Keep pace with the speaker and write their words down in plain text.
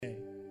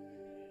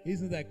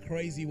Isn't that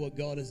crazy what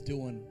God is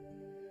doing?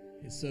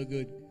 It's so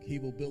good. He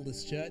will build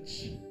his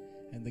church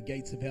and the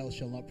gates of hell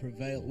shall not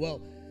prevail.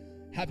 Well,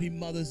 happy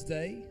Mother's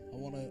Day. I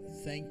want to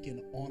thank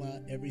and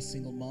honor every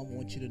single mom. I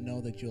want you to know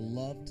that you're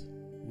loved.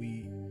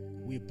 We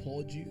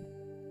applaud you.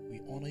 We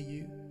honor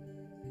you.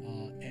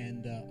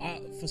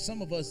 For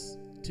some of us,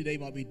 today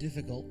might be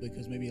difficult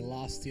because maybe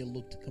last year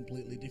looked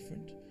completely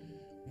different.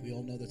 We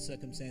all know that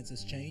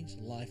circumstances change.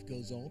 Life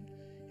goes on.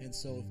 And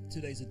so if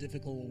today's a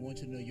difficult one, we want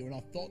you to know you're in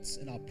our thoughts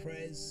and our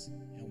prayers,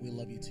 and we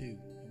love you too.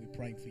 And we're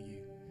praying for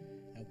you.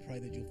 And I pray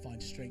that you'll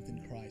find strength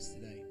in Christ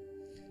today.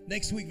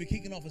 Next week, we're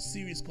kicking off a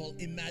series called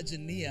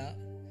Imagineer.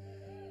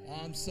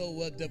 I'm so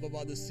worked up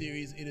about this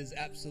series. It is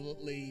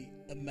absolutely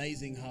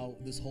amazing how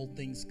this whole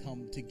thing's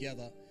come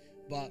together.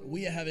 But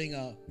we're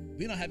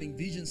not having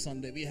Vision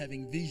Sunday, we're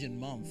having Vision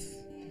Month.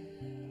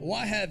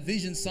 Why have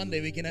Vision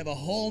Sunday? We can have a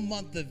whole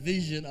month of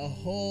vision, a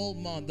whole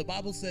month. The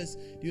Bible says,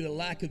 due to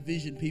lack of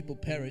vision, people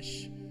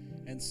perish.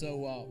 And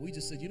so we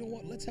just said, you know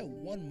what? Let's have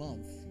 1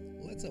 month.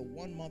 Let's have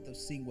 1 month of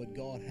seeing what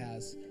God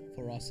has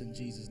for us in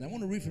Jesus. And I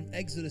want to read from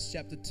Exodus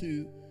chapter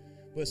 2,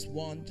 verse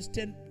 1, just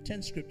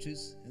 10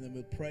 scriptures, and then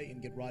we'll pray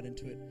and get right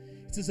into it.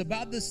 It says,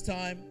 about this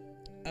time,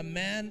 a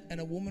man and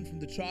a woman from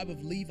the tribe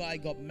of Levi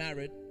got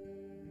married.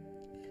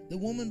 The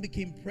woman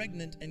became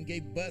pregnant and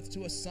gave birth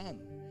to a son.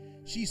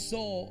 She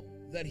saw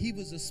that he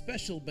was a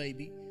special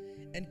baby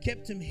and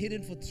kept him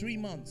hidden for 3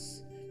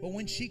 months. But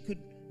when she could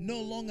no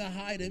longer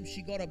hide him,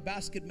 she got a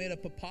basket made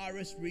of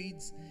papyrus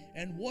reeds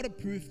and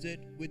waterproofed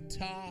it with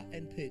tar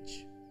and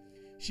pitch.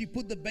 She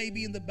put the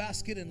baby in the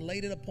basket and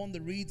laid it upon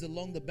the reeds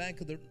along the bank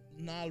of the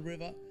Nile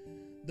River.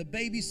 The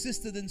baby's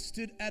sister then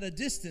stood at a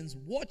distance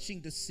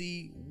watching to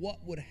see what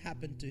would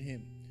happen to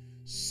him.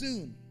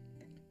 Soon,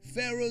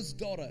 Pharaoh's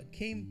daughter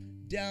came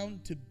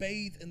down to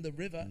bathe in the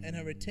river, and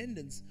her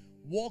attendants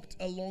walked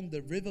along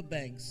the river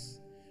banks.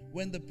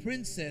 When the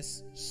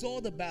princess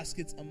saw the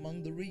baskets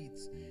among the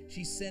reeds,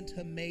 she sent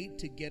her maid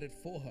to get it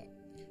for her.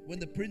 When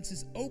the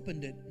princess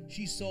opened it,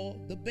 she saw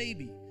the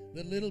baby.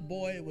 The little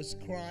boy was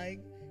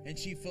crying, and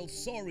she felt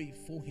sorry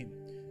for him.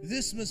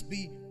 This must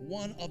be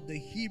one of the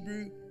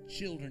Hebrew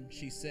children,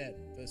 she said.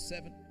 Verse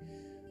 7.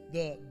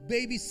 The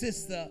baby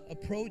sister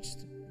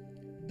approached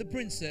the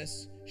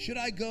princess. Should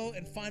I go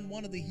and find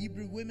one of the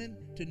Hebrew women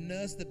to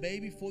nurse the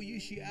baby for you?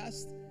 She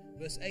asked.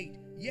 Verse 8.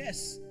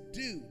 Yes,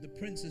 do, the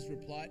princess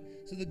replied.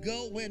 So the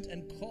girl went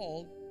and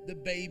called the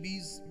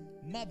baby's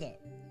mother.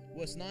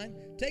 Verse 9.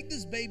 Take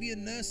this baby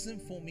and nurse him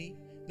for me,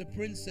 the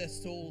princess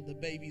told the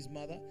baby's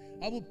mother.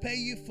 I will pay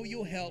you for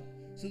your help.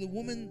 So the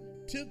woman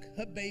took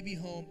her baby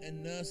home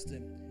and nursed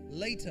him.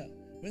 Later,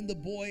 when the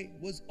boy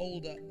was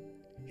older,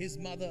 his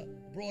mother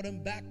brought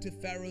him back to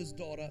Pharaoh's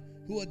daughter,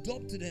 who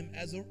adopted him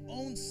as her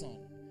own son.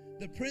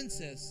 The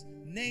princess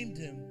named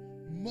him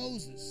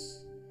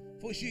Moses,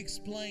 for she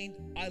explained,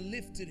 I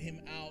lifted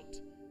him out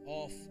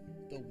of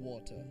the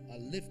water. I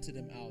lifted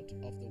him out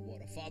of the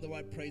water. Father,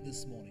 I pray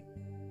this morning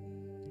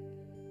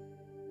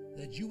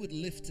that you would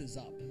lift us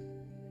up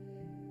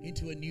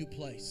into a new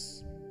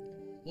place.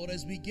 Lord,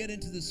 as we get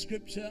into the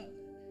scripture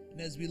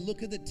and as we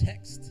look at the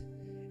text,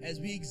 as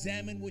we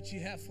examine what you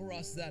have for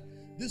us, that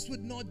this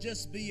would not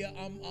just be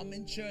I'm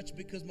in church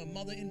because my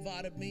mother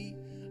invited me.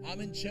 I'm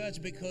in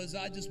church because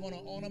I just want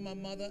to honor my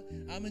mother.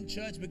 I'm in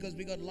church because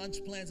we got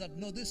lunch plans up.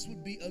 No, this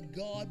would be a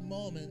God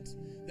moment,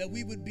 that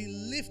we would be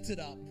lifted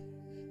up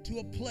to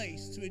a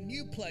place, to a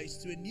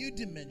new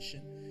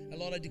dimension. And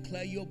Lord, I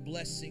declare your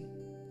blessing.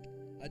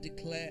 I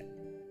declare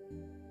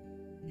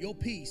your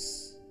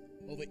peace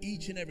over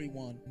each and every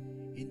one.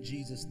 In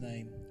Jesus'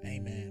 name,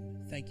 amen.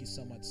 Thank you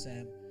so much,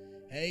 Sam.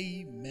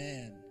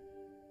 Amen.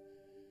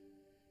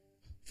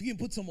 If you can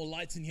put some more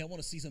lights in here, I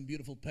want to see some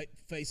beautiful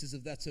faces,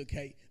 if that's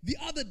okay. The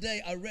other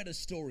day, I read a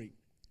story,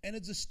 and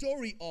it's a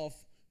story of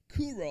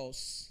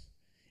Kouros,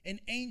 an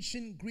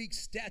ancient Greek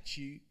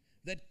statue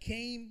that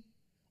came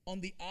on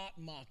the art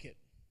market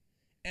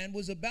and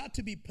was about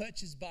to be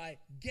purchased by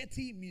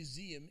Getty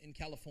Museum in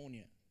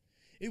California.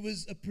 It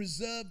was a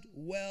preserved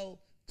well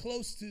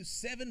close to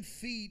 7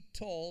 feet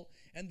tall,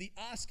 and the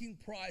asking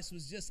price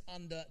was just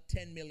under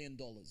 $10 million.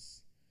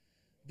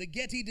 The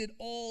Getty did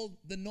all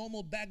the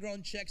normal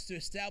background checks to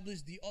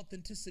establish the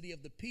authenticity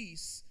of the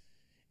piece.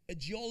 A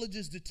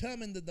geologist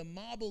determined that the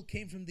marble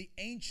came from the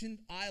ancient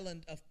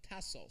island of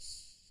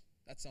Thassos.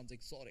 That sounds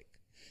exotic.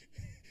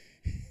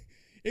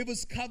 It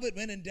was covered,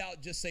 when in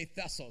doubt, just say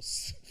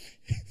Thassos.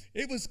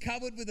 It was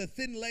covered with a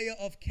thin layer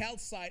of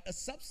calcite, a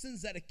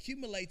substance that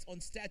accumulates on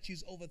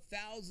statues over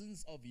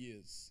thousands of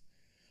years.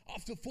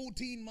 After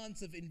 14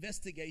 months of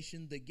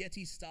investigation, the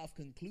Getty staff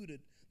concluded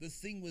the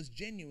thing was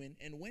genuine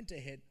and went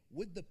ahead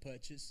with the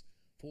purchase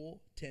for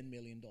 $10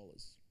 million.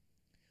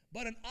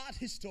 But an art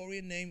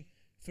historian named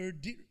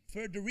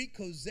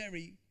Federico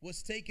Zeri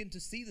was taken to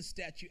see the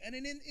statue, and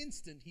in an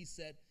instant he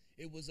said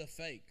it was a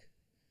fake.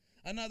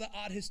 Another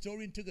art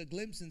historian took a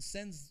glimpse and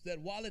sensed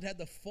that while it had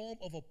the form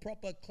of a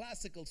proper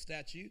classical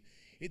statue,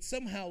 it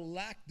somehow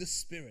lacked the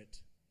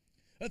spirit.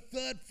 A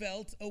third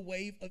felt a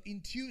wave of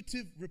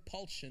intuitive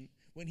repulsion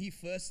when he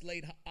first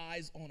laid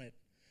eyes on it.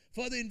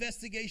 Further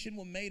investigation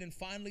were made, and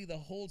finally the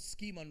whole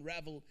scheme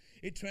unraveled.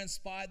 It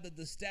transpired that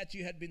the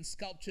statue had been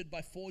sculptured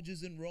by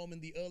forgers in Rome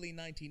in the early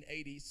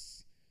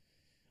 1980s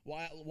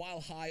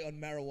while high on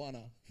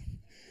marijuana.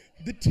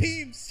 The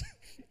teams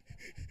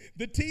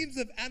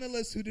of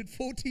analysts who did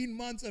 14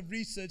 months of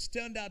research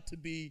turned out to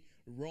be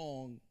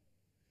wrong,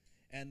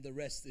 and the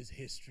rest is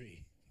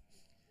history.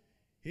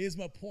 Here's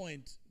my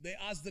point. They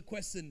asked the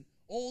question,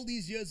 all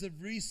these years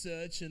of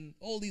research and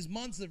all these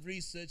months of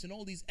research and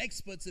all these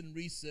experts in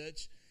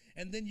research,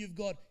 and then you've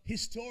got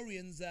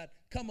historians that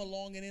come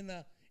along and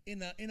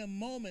in a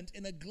moment,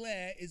 in a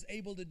glare, is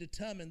able to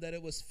determine that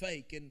it was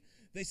fake. And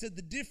they said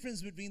the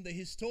difference between the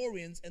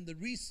historians and the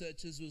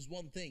researchers was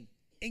one thing: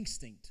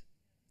 instinct.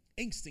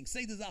 Instinct.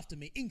 Say this after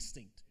me: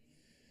 instinct.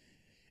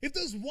 If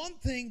there's one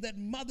thing that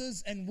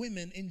mothers and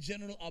women in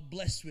general are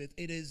blessed with,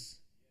 it is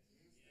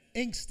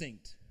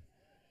instinct.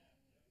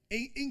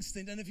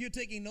 Instinct. And if you're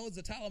taking notes,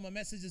 the title of my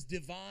message is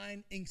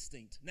Divine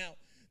Instinct. Now,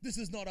 this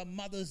is not a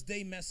Mother's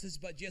Day message,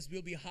 but yes,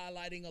 we'll be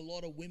highlighting a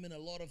lot of women, a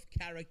lot of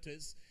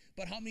characters.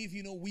 But how many of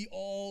you know we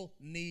all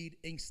need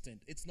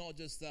instinct? It's not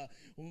just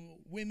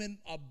women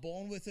are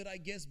born with it, I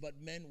guess,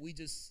 but men, we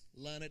just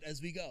learn it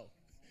as we go.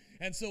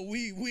 And so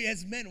we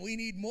as men, we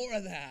need more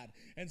of that.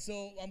 And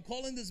so I'm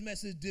calling this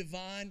message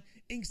Divine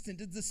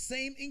Instinct. It's the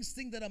same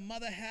instinct that a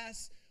mother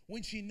has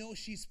when she knows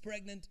she's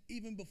pregnant,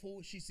 even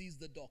before she sees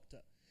the doctor.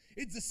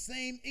 It's the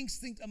same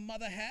instinct a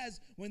mother has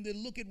when they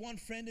look at one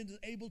friend and is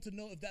able to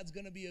know if that's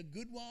going to be a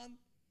good one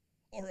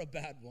or a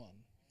bad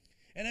one.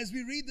 And as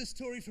we read the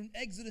story from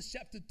Exodus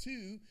chapter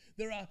 2,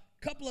 there are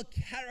a couple of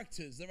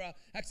characters. There are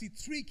actually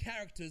three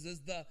characters. There's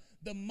the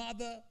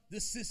mother,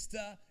 the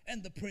sister,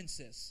 and the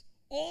princess.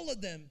 All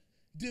of them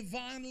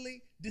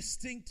divinely,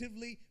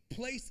 distinctively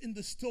placed in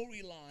the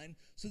storyline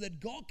so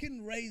that God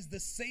can raise the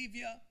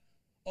Savior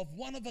of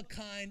one of a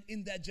kind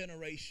in that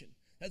generation.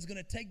 That's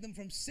going to take them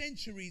from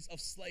centuries of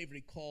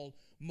slavery, called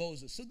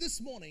Moses. So this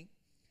morning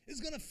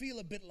is going to feel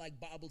a bit like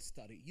Bible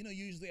study. You know,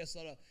 usually I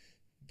sort of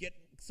get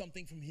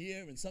something from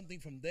here and something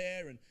from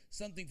there and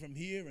something from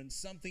here and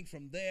something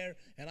from there.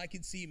 And I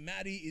can see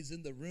Maddie is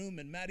in the room,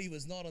 and Maddie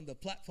was not on the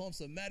platform.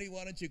 So Maddie,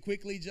 why don't you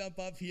quickly jump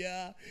up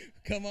here?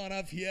 Come on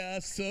up here.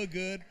 So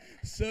good.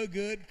 So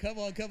good. Come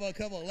on, come on,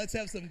 come on. Let's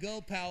have some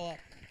girl power.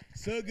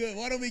 So good.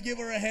 Why don't we give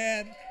her a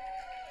hand?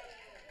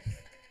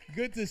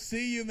 Good to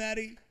see you,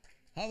 Maddie.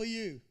 How are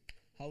you?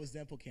 How was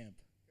Temple Camp?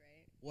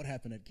 Great. What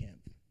happened at camp?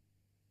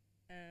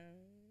 A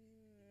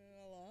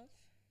lot.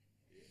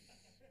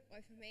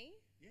 Wait, for me?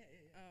 Yeah.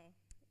 Oh,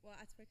 well,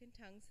 I spoke in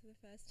tongues for the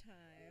first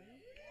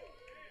time.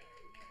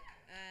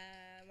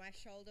 My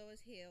shoulder was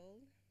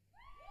healed.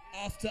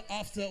 After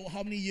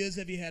how many years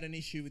have you had an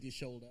issue with your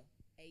shoulder?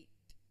 8.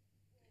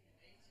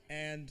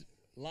 And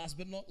last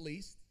but not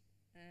least?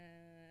 I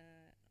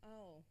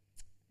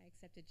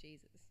accepted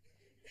Jesus.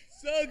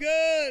 So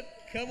good.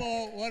 Come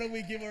on. Why don't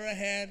we give her a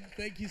hand?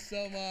 Thank you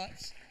so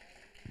much.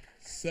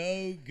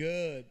 So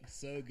good.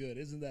 So good.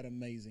 Isn't that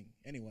amazing?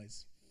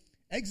 Anyways,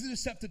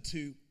 Exodus chapter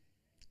 2,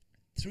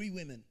 3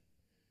 women.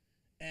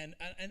 And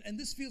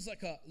this feels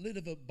like a little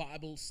of a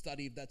Bible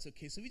study, if that's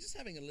okay. So we're just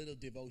having a little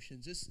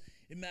devotion. Just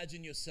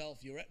imagine yourself.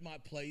 You're at my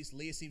place.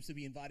 Leah seems to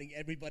be inviting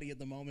everybody at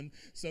the moment.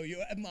 So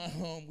you're at my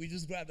home. We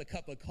just grabbed a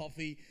cup of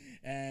coffee.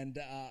 And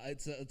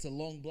it's a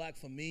long black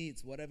for me.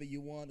 It's whatever you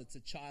want. It's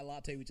a chai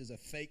latte, which is a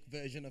fake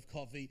version of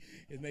coffee.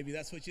 Maybe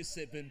that's what you're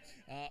sipping.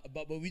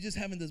 But we're just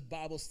having this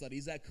Bible study.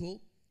 Is that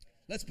cool?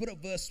 Let's put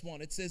up verse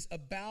 1. It says,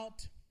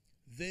 about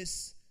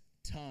this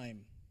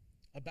time.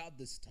 About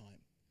this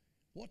time.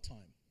 What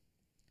time?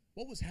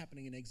 What was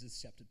happening in Exodus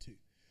chapter 2?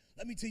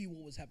 Let me tell you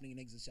what was happening in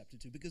Exodus chapter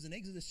 2. Because in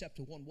Exodus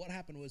chapter 1, what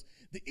happened was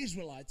the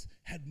Israelites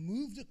had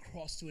moved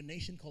across to a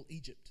nation called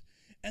Egypt.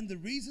 And the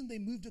reason they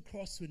moved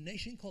across to a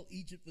nation called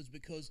Egypt was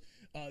because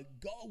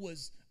God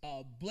was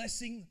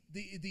blessing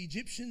the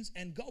Egyptians,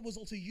 and God was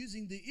also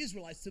using the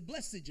Israelites to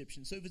bless the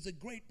Egyptians. So it was a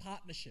great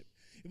partnership.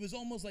 It was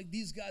almost like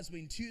these guys were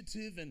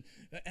intuitive, and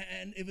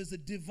it was a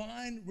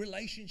divine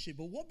relationship.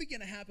 But what began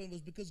to happen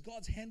was because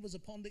God's hand was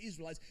upon the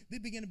Israelites, they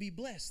began to be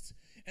blessed.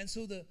 And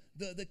so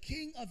the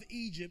king of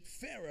Egypt,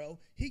 Pharaoh,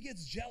 he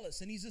gets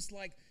jealous, and he's just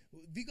like,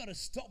 we got to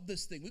stop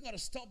this thing. We got to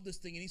stop this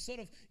thing. And he sort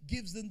of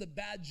gives them the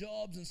bad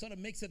jobs and sort of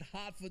makes it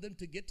hard for them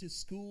to get to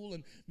school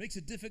and makes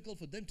it difficult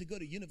for them to go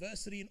to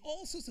university and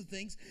all sorts of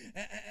things.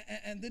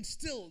 And then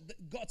still,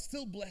 God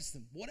still blessed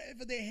them.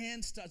 Whatever their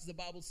hands touched, the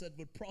Bible said,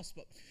 would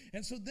prosper.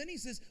 And so then he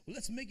says, well,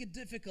 let's make it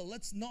difficult.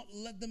 Let's not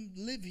let them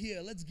live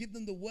here. Let's give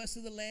them the worst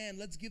of the land.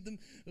 Let's give them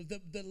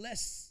the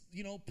less,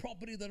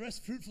 property, the less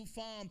fruitful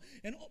farm.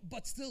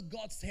 But still,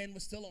 God's hand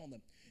was still on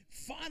them.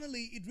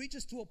 Finally, it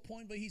reaches to a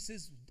point where he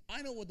says,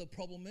 I know what the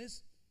problem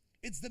is.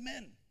 It's the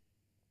men.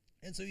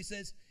 And so he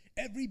says,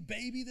 every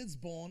baby that's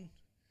born,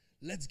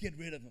 let's get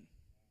rid of him.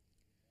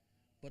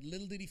 But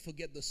little did he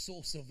forget the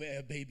source of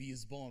where a baby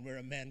is born, where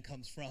a man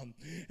comes from.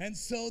 And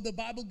so the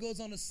Bible goes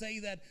on to say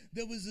that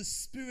there was a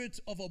spirit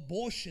of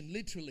abortion,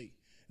 literally,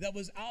 that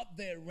was out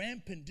there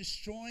rampant,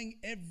 destroying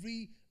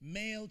every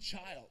male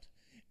child.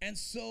 And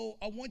so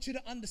I want you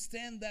to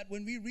understand that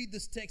when we read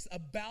this text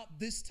about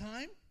this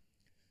time,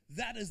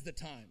 that is the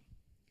time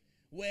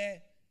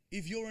where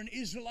if you're an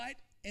Israelite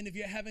and if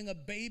you're having a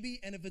baby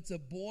and if it's a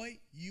boy,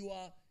 you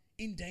are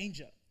in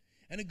danger.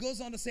 And it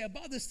goes on to say,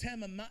 about this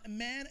time, a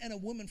man and a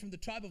woman from the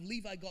tribe of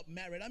Levi got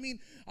married. I mean,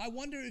 I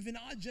wonder if in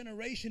our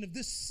generation, if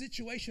this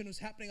situation was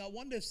happening, I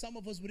wonder if some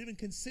of us would even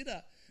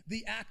consider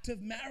the act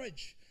of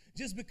marriage.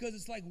 Just because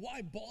it's like,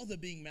 why bother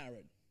being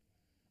married?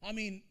 I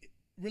mean,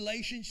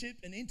 relationship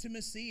and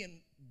intimacy and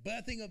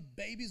birthing of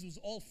babies was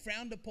all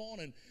frowned upon,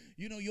 and,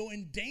 you know, you're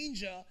in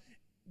danger.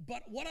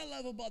 But what I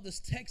love about this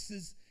text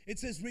is it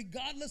says,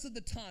 regardless of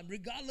the time,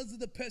 regardless of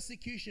the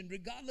persecution,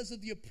 regardless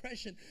of the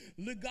oppression,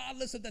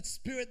 regardless of that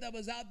spirit that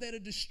was out there to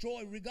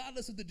destroy,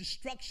 regardless of the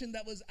destruction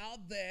that was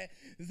out there,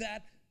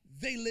 that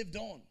they lived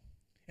on.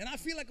 And I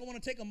feel like I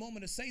want to take a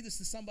moment to say this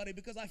to somebody,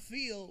 because I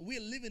feel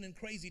we're living in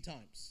crazy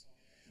times.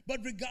 But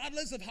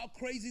regardless of how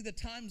crazy the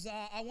times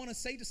are, I want to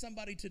say to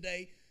somebody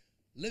today,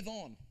 live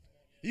on.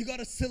 You got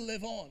to still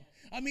live on.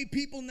 I mean,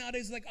 people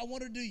nowadays like, I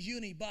want to do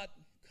uni, but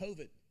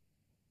COVID.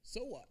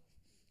 So what?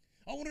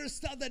 I wanted to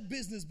start that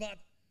business, but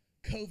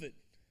COVID.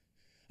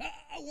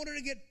 I wanted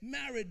to get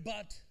married,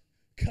 but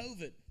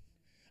COVID.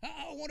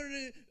 I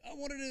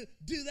wanted to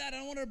do that.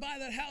 I wanted to buy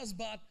that house,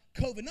 but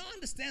COVID. Now, I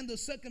understand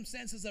those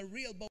circumstances are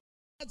real, but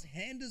God's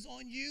hand is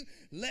on you.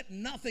 Let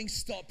nothing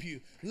stop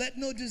you. Let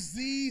no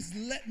disease,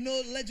 let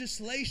no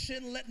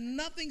legislation, let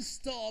nothing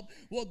stop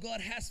what God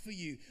has for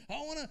you. I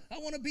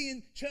want to be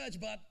in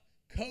church, but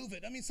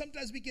COVID. I mean,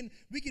 sometimes we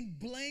can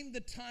blame the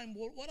time.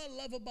 What I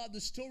love about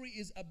the story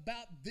is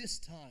about this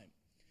time.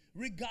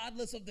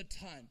 Regardless of the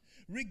time,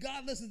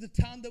 regardless of the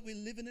time that we're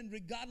living in,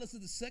 regardless of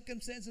the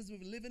circumstances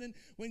we're living in,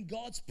 when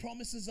God's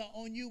promises are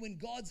on you, when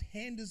God's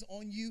hand is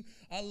on you,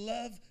 I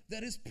love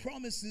that His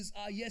promises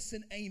are yes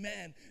and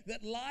amen,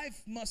 that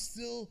life must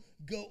still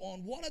go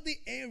on. What are the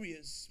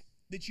areas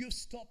that you've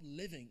stopped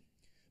living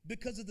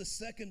because of the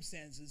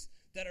circumstances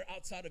that are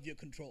outside of your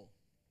control?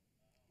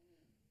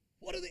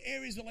 What are the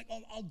areas where, like,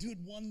 oh, I'll do it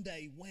one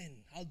day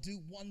when? I'll do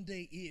one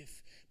day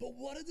if. But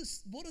what are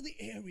the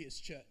areas,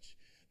 church,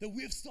 that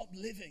we have stopped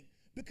living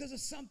because of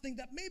something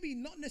that maybe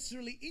not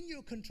necessarily in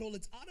your control,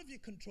 it's out of your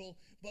control,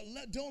 but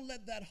don't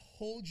let that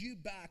hold you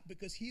back,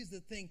 because here's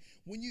the thing.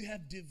 When you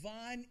have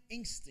divine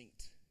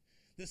instinct,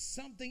 there's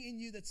something in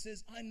you that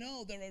says, I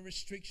know there are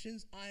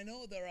restrictions, I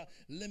know there are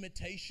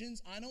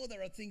limitations, I know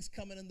there are things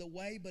coming in the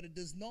way, but it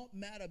does not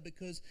matter,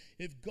 because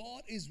if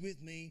God is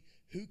with me,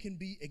 who can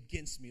be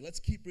against me?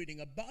 Let's keep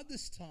reading. About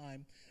this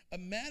time, a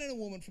man and a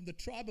woman from the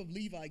tribe of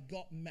Levi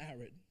got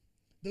married.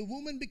 The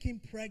woman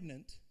became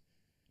pregnant.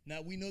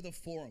 Now we know the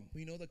forum,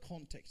 we know the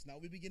context. Now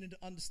we're beginning to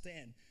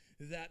understand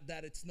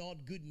that it's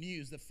not good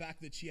news, the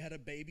fact that she had a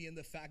baby and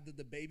the fact that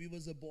the baby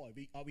was a boy.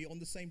 Are we on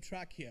the same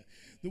track here?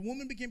 The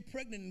woman became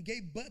pregnant and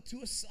gave birth to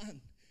a son,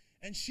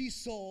 and she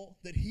saw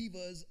that he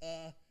was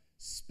a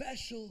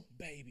special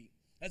baby.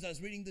 As I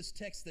was reading this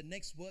text, the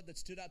next word that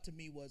stood out to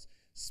me was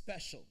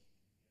special.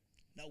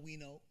 Now we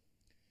know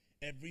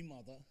every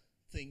mother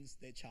thinks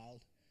their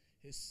child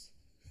is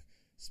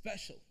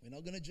special. We're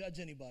not going to judge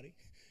anybody.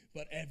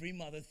 But every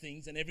mother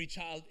thinks, and every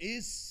child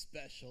is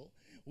special.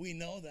 We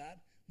know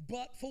that.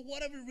 But for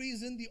whatever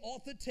reason, the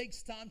author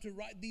takes time to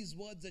write these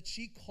words that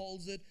she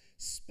calls it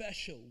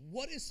special.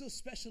 What is so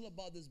special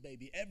about this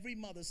baby? Every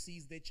mother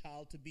sees their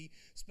child to be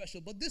special.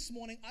 But this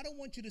morning, I don't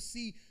want you to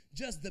see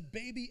just the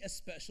baby as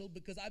special,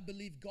 because I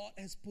believe God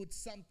has put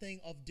something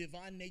of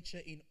divine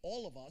nature in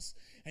all of us,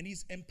 and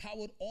He's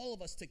empowered all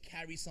of us to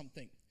carry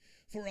something.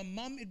 For a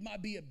mom, it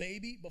might be a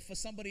baby, but for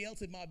somebody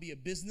else, it might be a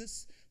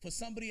business. For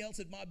somebody else,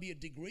 it might be a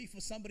degree. For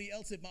somebody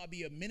else, it might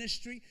be a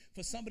ministry.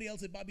 For somebody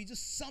else, it might be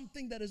just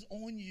something that is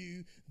on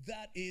you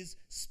that is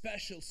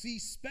special. See,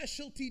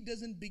 specialty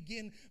doesn't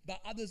begin by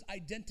others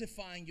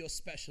identifying your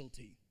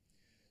specialty.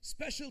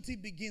 Specialty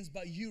begins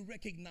by you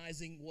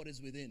recognizing what is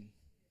within.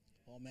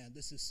 Oh man,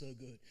 this is so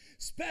good.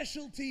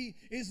 Specialty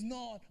is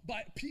not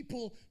by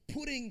people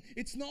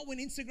it's not when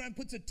Instagram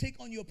puts a tick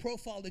on your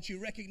profile that you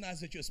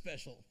recognize that you're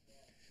special.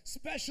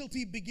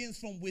 Specialty begins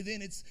from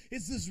within. It's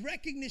this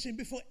recognition.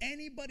 Before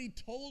anybody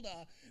told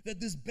her that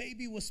this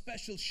baby was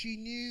special, she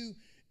knew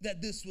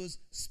that this was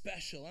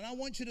special. And I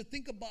want you to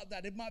think about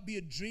that. It might be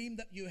a dream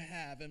that you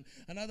have. And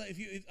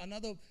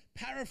another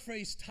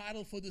paraphrase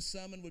title for this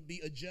sermon would be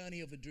A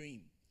Journey of a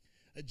Dream.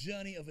 A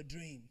journey of a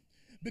dream.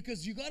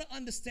 Because you got to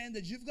understand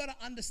that you've got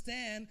to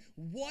understand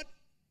what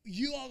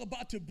you are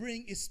about to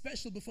bring is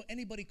special before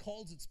anybody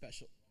calls it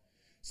special.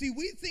 See,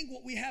 we think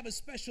what we have is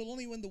special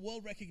only when the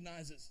world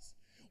recognizes us.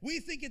 We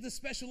think it is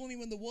special only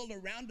when the world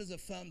around us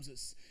affirms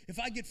us. If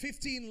I get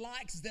 15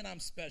 likes, then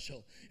I'm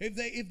special.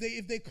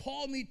 If they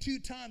call me 2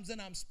 times, then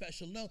I'm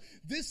special. No,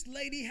 this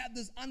lady had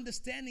this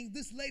understanding.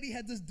 This lady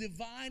had this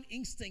divine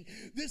instinct.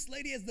 This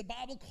lady, as the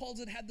Bible calls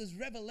it, had this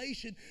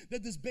revelation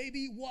that this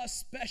baby was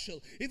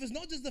special. It was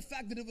not just the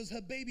fact that it was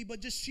her baby,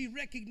 but just she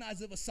recognized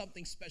there was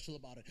something special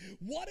about it.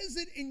 What is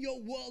it in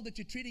your world that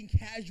you're treating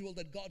casual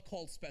that God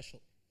called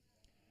special?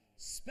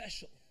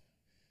 Special.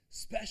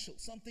 Special.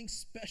 Something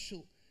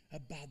special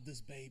about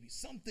this baby,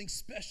 something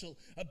special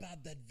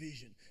about that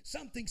vision,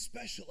 something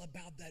special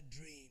about that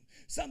dream,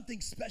 something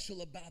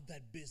special about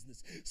that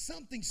business,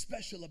 something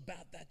special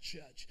about that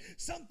church,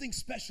 something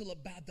special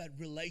about that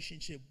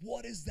relationship.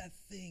 What is that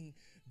thing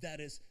that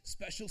is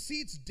special?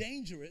 See, it's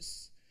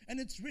dangerous and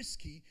it's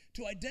risky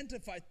to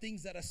identify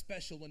things that are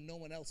special when no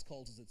one else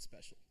calls it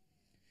special.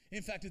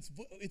 In fact,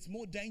 it's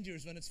more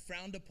dangerous when it's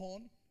frowned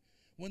upon,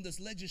 when there's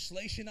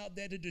legislation out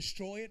there to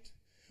destroy it,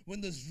 when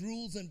there's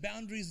rules and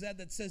boundaries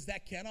that says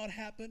that cannot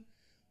happen.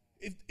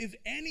 If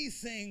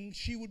anything,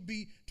 she would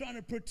be trying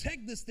to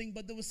protect this thing,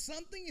 but there was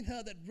something in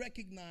her that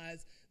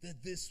recognized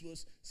that this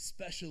was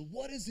special.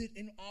 What is it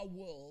in our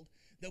world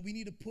that we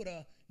need to put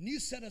a new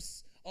set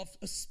of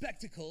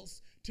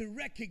spectacles to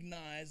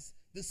recognize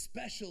the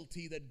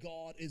specialty that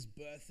God is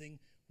birthing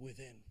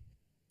within?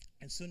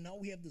 And so now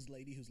we have this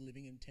lady who's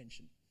living in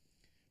tension,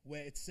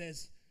 where it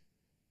says,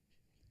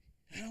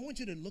 and I want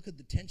you to look at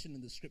the tension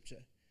in the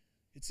scripture.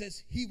 It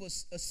says he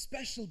was a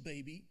special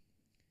baby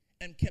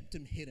and kept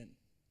him hidden.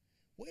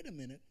 Wait a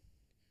minute.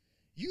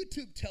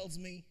 YouTube tells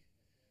me,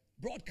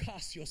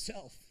 broadcast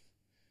yourself.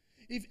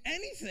 If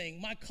anything,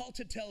 my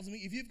culture tells me,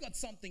 if you've got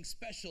something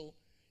special,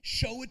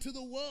 show it to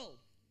the world.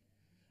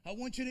 I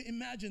want you to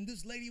imagine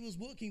this lady was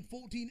working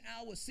 14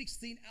 hours,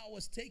 16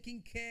 hours,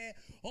 taking care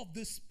of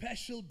this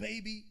special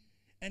baby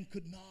and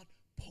could not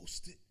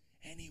post it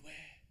anywhere.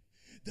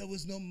 There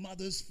was no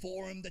mother's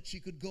forum that she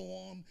could go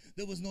on.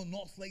 There was no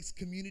North Lakes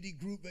community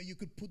group where you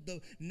could put the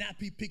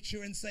nappy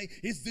picture and say,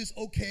 is this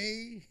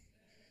okay?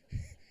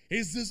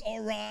 Is this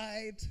all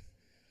right?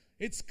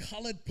 It's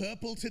colored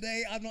purple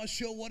today. I'm not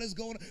sure what is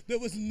going on. There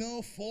was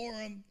no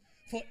forum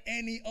for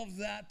any of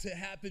that to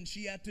happen.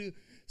 She had to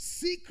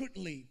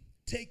secretly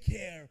take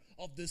care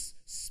of this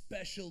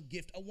special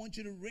gift. I want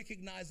you to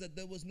recognize that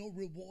there was no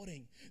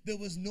rewarding. There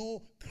was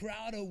no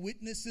crowd of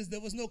witnesses. There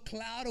was no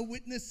cloud of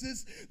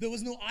witnesses. There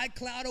was no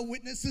iCloud of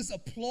witnesses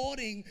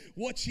applauding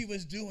what she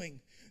was doing.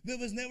 There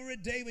was never a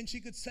day when she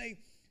could say,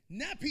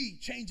 nappy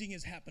changing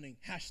is happening.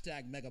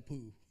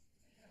 #megapoo.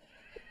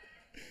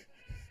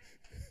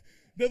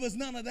 There was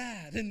none of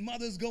that. And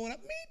mothers going up,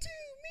 me too,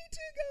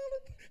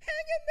 girl.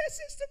 Hang in there,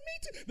 sister, me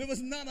too. There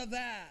was none of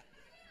that.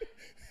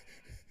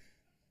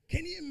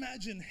 Can you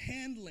imagine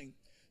handling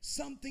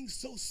something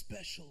so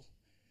special,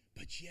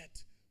 but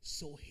yet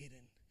so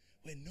hidden,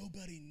 where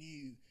nobody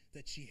knew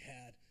that she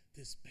had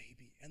this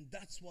baby? And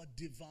that's what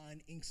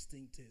divine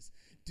instinct is.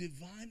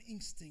 Divine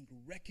instinct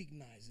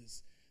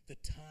recognizes the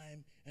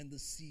time and the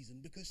season,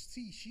 because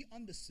see, she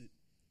understood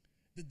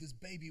that this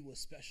baby was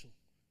special,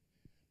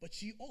 but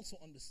she also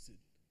understood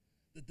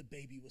that the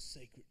baby was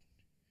sacred.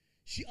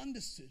 She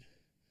understood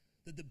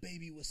that the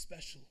baby was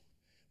special,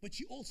 but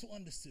she also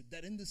understood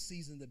that in this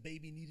season, the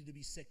baby needed to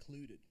be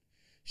secluded.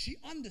 She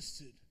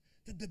understood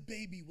that the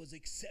baby was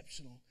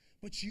exceptional,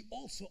 but she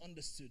also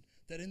understood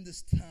that in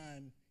this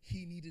time,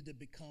 he needed to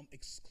become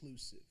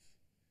exclusive.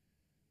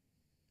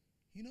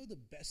 You know, the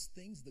best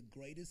things, the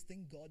greatest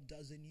thing God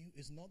does in you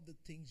is not the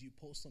things you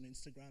post on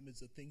Instagram,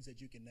 it's the things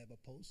that you can never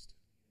post.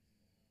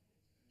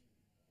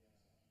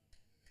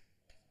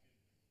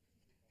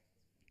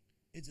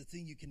 It's a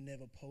thing you can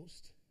never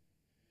post.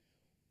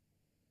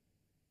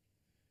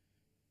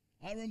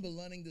 I remember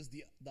learning this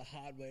the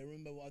hard way. I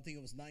remember, I think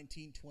it was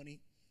 19,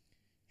 20,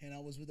 and I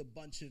was with a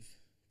bunch of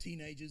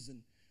teenagers, and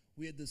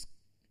we'd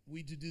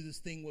do this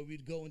thing where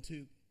we'd go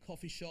into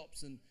coffee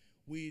shops and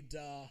we'd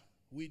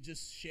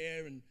just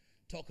share and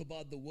talk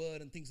about the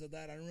word and things like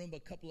that. I remember a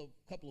couple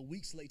of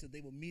weeks later,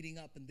 they were meeting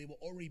up and they were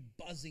already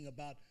buzzing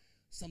about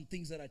some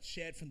things that I'd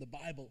shared from the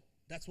Bible.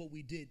 That's what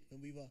we did when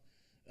we were,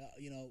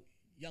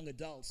 young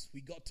adults.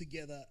 We got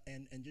together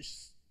and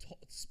just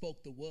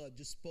spoke the word,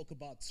 just spoke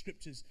about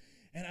scriptures.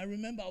 And I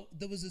remember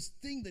there was this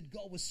thing that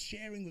God was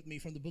sharing with me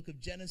from the book of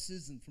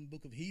Genesis and from the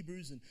book of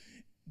Hebrews,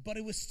 but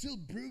it was still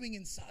brewing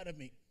inside of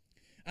me.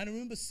 And I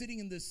remember sitting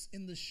in this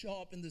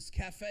shop, in this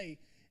cafe,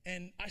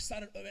 and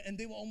and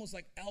they were almost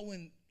like,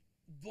 Alwyn,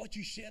 what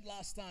you shared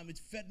last time, it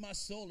fed my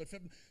soul.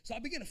 So I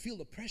began to feel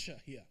the pressure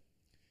here.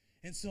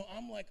 And so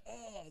I'm like,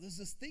 oh, there's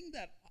this thing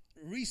that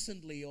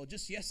recently or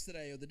just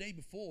yesterday or the day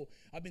before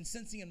I've been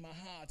sensing in my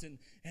heart, and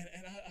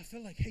I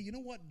felt like, hey, you know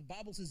what, the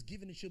Bible says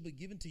given it shall be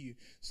given to you.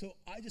 So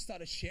I just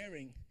started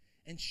sharing,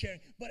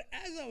 but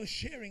as I was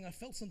sharing, I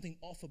felt something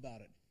off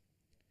about it.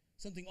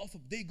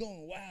 They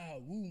going,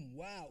 wow,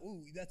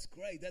 ooh, that's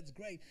great.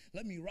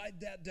 Let me write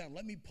that down.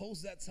 Let me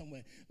post that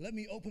somewhere. Let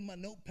me open my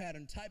notepad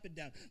and type it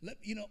down.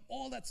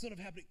 All that sort of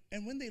happening.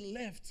 And when they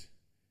left,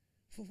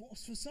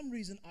 for some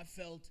reason I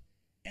felt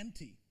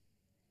empty.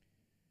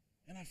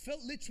 And I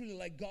felt literally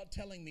like God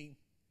telling me,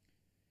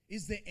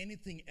 is there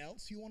anything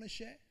else you want to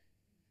share?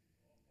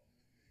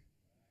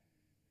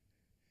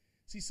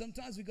 See,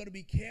 sometimes we've got to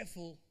be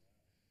careful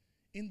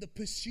in the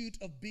pursuit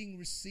of being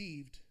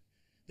received,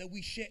 that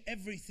we share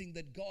everything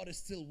that God is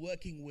still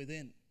working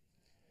within.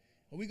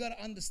 And we got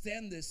to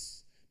understand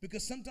this,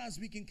 because sometimes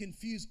we can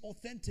confuse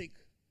authentic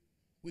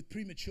with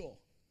premature.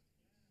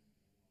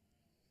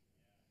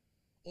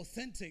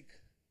 Authentic,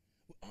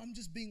 I'm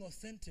just being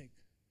authentic.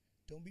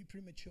 Don't be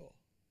premature.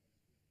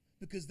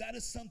 because that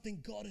is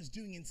something God is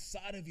doing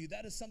inside of you.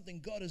 That is something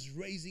God is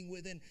raising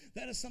within.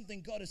 That is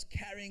something God is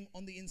carrying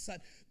on the inside.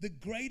 The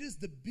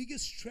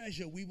biggest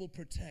treasure we will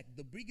protect,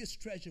 the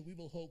biggest treasure we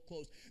will hold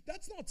close.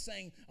 That's not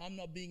saying I'm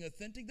not being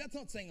authentic. That's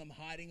not saying I'm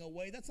hiding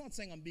away. That's not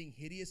saying I'm being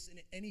hideous in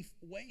any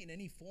way, in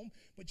any form.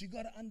 But you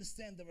got to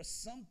understand there are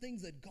some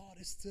things that God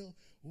is still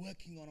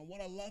working on. And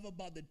what I love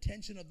about the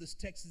tension of this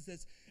text is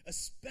there's a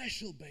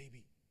special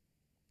baby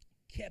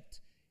kept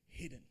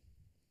hidden.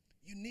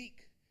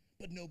 Unique,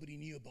 but nobody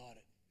knew about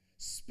it.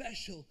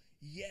 Special,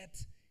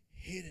 yet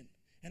hidden.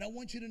 And I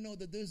want you to know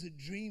that there's a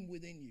dream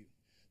within you.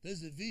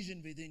 There's a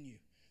vision within you.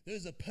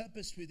 There's a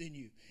purpose within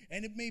you.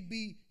 And it may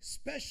be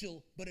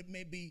special, but it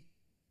may be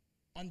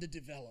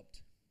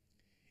underdeveloped.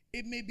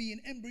 It may be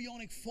in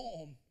embryonic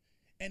form,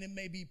 and it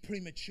may be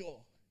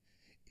premature.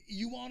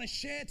 You want to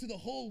share to the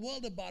whole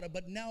world about it,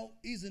 but now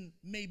isn't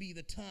maybe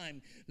the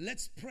time.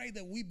 Let's pray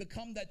that we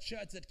become that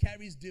church that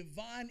carries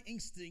divine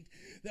instinct,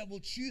 that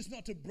will choose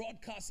not to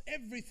broadcast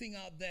everything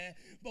out there.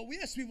 But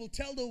yes, we will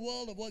tell the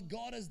world of what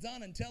God has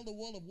done and tell the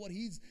world of what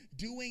He's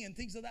doing and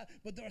things like that.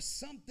 But there are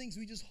some things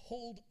we just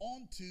hold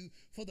on to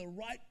for the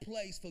right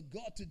place for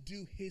God to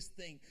do His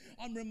thing.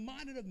 I'm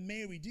reminded of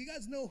Mary. Do you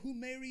guys know who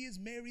Mary is?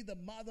 Mary, the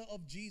mother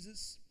of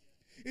Jesus.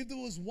 If there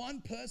was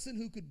one person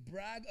who could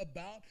brag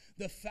about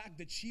the fact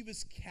that she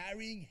was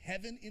carrying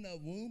heaven in her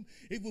womb,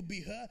 it would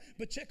be her.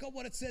 But check out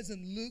what it says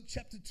in Luke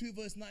chapter 2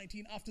 verse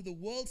 19. After the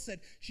world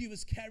said she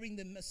was carrying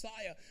the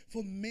Messiah,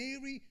 for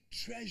Mary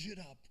treasured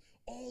up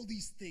all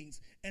these things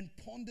and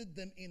pondered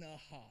them in her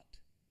heart.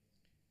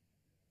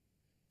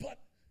 But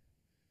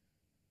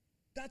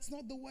that's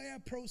not the way I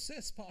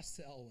process,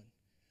 Pastor Elwin.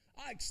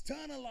 I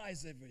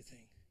externalize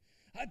everything.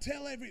 I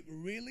tell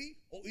really?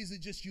 Or is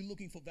it just you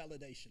looking for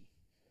validation?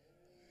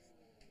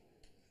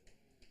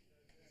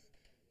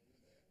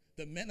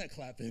 The men are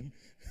clapping.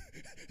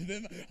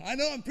 I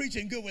know I'm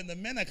preaching good when the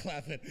men are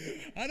clapping.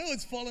 I know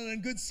it's fallen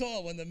in good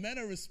soil when the men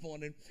are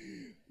responding.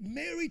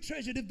 Mary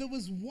treasured. If there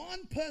was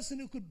one person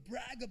who could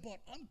brag about,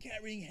 I'm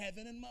carrying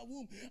heaven in my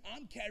womb.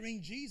 I'm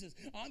carrying Jesus.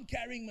 I'm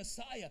carrying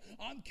Messiah.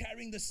 I'm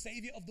carrying the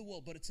Savior of the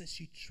world. But it says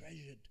she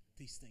treasured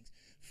these things.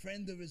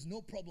 Friend, there is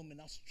no problem in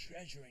us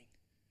treasuring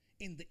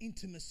in the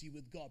intimacy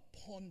with God,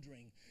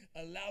 pondering,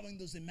 allowing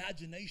those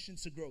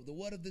imaginations to grow. The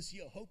word of this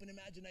year, hope and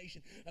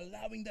imagination,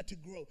 allowing that to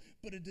grow.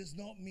 But it does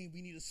not mean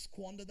we need to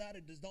squander that.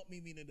 It does not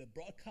mean we need to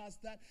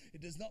broadcast that.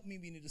 It does not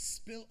mean we need to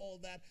spill all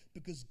that,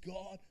 because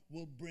God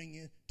will bring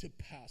it to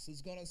pass.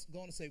 Let's go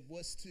on to say,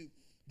 verse 2.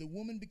 The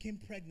woman became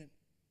pregnant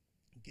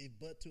and gave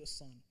birth to a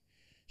son.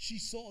 She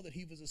saw that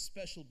he was a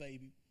special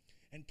baby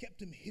and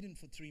kept him hidden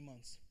for 3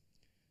 months.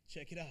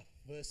 Check it out,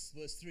 verse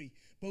 3.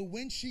 But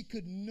when she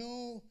could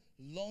no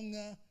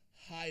longer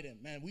hide him.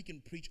 Man, we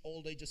can preach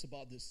all day just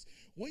about this.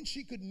 When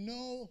she could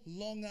no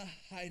longer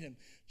hide him.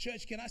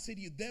 Church, can I say to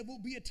you, there will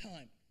be a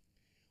time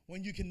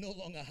when you can no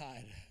longer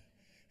hide.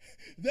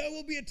 There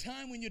will be a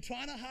time when you're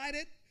trying to hide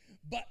it,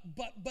 but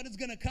it's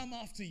going to come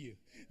after you.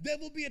 There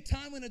will be a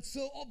time when it's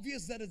so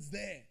obvious that it's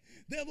there.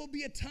 There will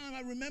be a time,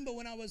 I remember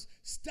when I was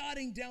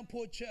starting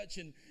Downport Church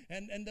and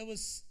there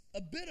was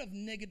a bit of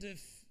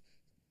negative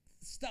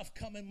stuff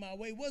coming my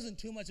way. It wasn't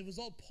too much. It was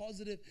all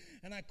positive.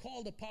 And I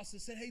called the pastor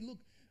and said, hey, look,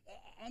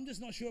 I'm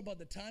just not sure about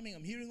the timing.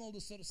 I'm hearing all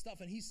this sort of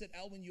stuff. And he said,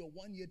 Alvin, you're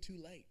 1 year too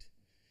late.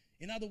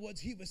 In other words,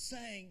 he was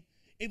saying,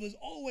 it was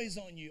always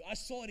on you. I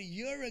saw it a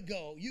year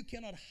ago. You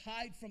cannot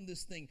hide from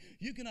this thing.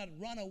 You cannot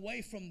run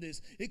away from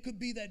this. It could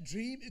be that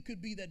dream. It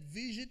could be that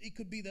vision. It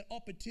could be that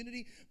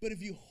opportunity. But if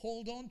you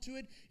hold on to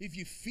it, if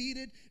you feed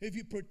it, if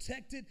you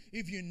protect it,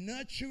 if you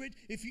nurture it,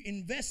 if you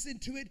invest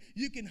into it,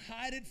 you can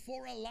hide it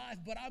for a life.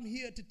 But I'm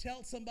here to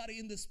tell somebody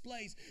in this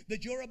place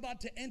that you're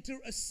about to enter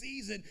a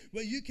season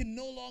where you can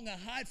no longer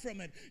hide from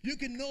it. You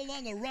can no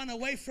longer run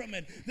away from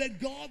it. That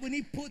God, when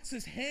He puts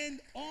His hand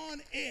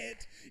on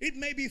it, it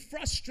may be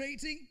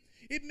frustrating.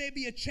 It may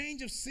be a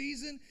change of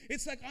season.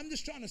 It's like, I'm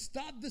just trying to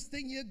stop this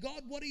thing here.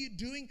 God, what are you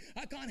doing?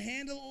 I can't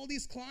handle all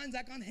these clients.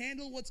 I can't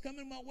handle what's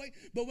coming my way.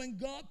 But when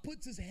God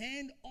puts His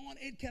hand on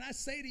it, can I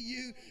say to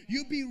you,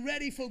 you be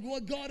ready for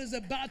what God is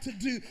about to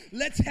do.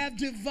 Let's have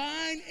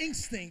divine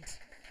instinct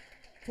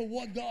for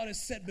what God has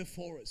set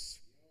before us.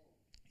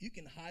 You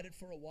can hide it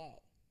for a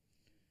while,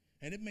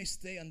 and it may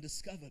stay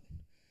undiscovered.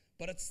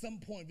 But at some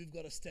point, we've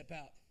got to step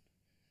out.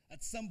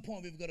 At some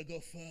point, we've got to go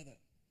further.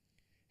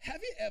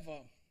 Have you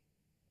ever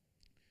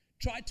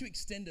tried to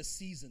extend a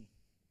season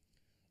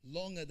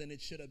longer than it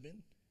should have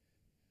been?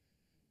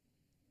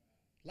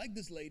 Like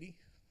this lady,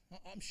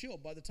 I'm sure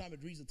by the time it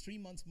reached the 3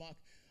 months mark,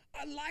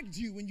 I liked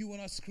you when you were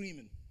not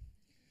screaming.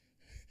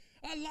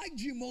 I liked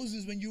you,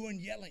 Moses, when you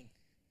weren't yelling.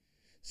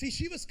 See,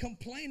 she was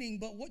complaining,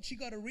 but what she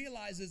got to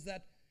realize is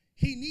that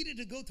he needed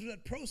to go through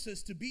that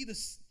process to be the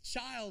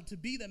child, to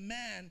be the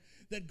man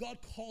that God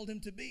called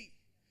him to be.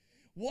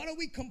 What are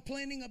we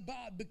complaining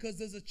about? Because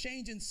there's a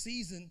change in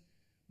season,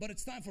 but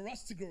it's time for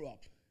us to grow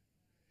up.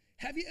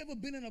 Have you ever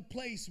been in a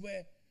place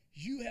where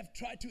you have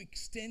tried to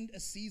extend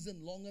a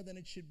season longer than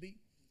it should be?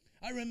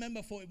 I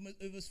remember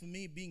it was for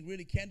me, being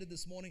really candid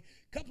this morning,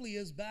 a couple of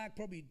years back,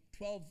 probably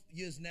 12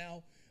 years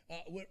now,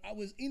 where I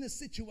was in a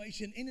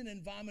situation, in an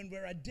environment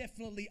where I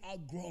definitely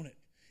outgrown it.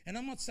 And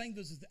I'm not saying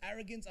this is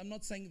arrogance. I'm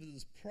not saying this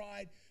is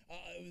pride.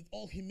 With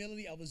all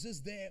humility, I was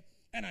just there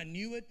and I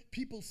knew it.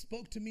 People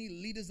spoke to me.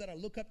 Leaders that I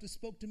look up to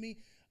spoke to me.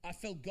 I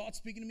felt God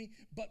speaking to me.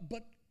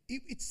 But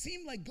it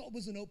seemed like God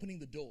wasn't opening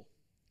the door.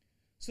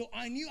 So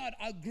I knew I'd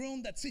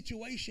outgrown that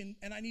situation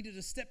and I needed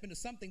to step into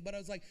something. But I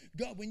was like,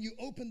 God, when you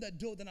open that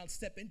door, then I'll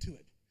step into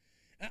it.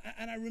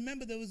 And I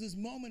remember there was this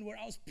moment where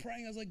I was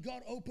praying. I was like,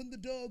 God, open the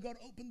door. God,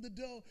 open the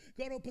door.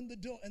 God, open the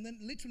door. And then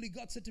literally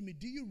God said to me,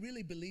 do you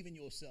really believe in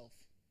yourself?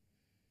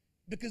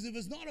 Because it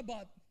was not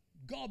about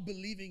God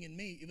believing in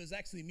me. It was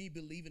actually me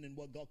believing in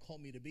what God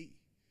called me to be.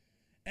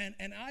 And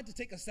I had to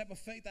take a step of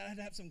faith. I had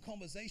to have some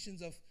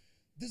conversations of,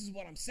 this is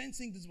what I'm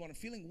sensing. This is what I'm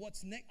feeling.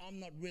 What's next? I'm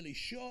not really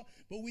sure.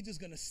 But we're just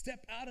going to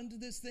step out into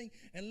this thing.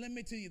 And let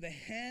me tell you, the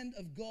hand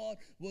of God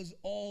was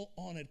all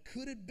on it.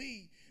 Could it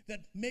be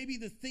that maybe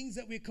the things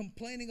that we're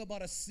complaining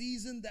about, a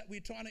season that we're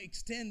trying to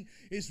extend,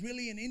 is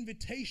really an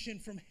invitation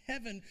from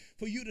heaven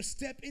for you to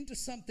step into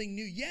something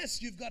new?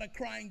 Yes, you've got a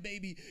crying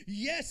baby.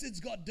 Yes, it's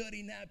got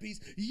dirty nappies.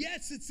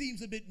 Yes, it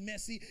seems a bit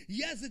messy.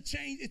 Yes,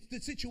 the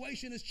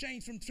situation has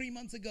changed from 3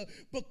 months ago.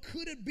 But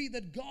could it be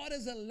that God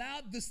has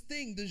allowed this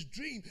thing, this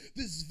dream,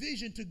 this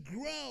vision to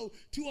grow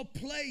to a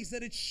place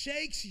that it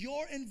shakes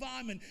your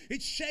environment,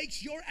 it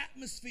shakes your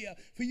atmosphere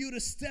for you to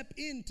step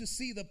in to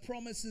see the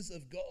promises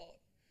of God?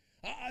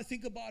 I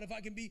think about, if I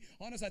can be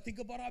honest, I think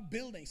about our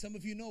building. Some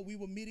of you know we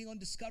were meeting on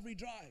Discovery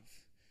Drive.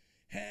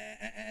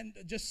 And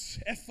just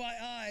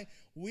FYI,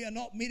 we are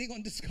not meeting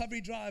on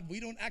Discovery Drive. We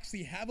don't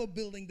actually have a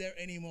building there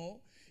anymore.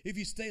 If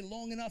you stay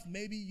long enough,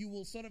 maybe you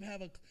will sort of have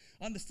an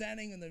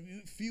understanding in the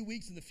few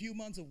weeks and the few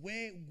months of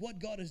what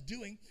God is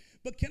doing.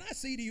 But can I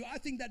say to you, I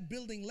think that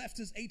building left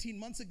us 18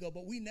 months ago,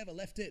 but we never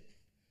left it.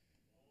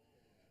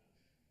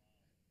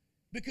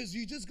 Because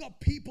you just got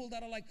people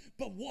that are like,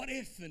 but what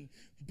if?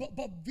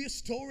 But we're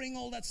storing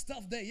all that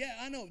stuff there. Yeah,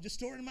 I know. Just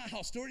store it in my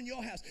house. Store it in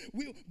your house.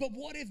 But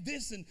what if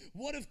this? And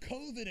what if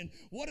COVID? And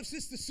what if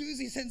Sister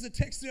Susie sends a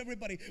text to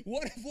everybody?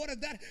 What if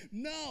that?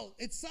 No,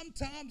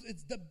 sometimes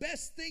it's the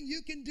best thing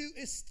you can do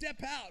is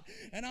step out.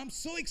 And I'm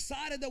so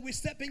excited that we're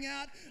stepping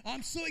out.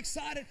 I'm so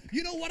excited.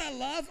 You know what I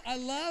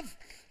love?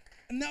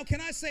 Now,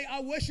 can I say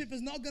our worship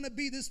is not going to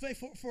be this way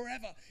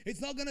forever? It's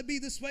not going to be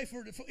this way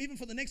even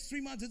for the next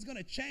 3 months. It's going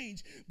to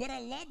change. But I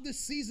love this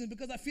season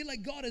because I feel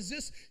like God is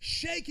just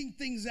shaking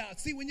things out.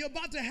 See, when you're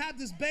about to have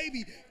this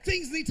baby,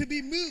 things need to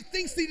be moved.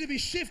 Things need to be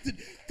shifted.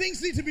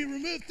 Things need to be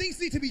removed. Things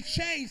need to be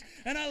changed.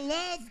 And I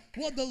love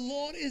what the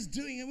Lord is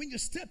doing. And when you're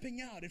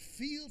stepping out, it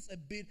feels a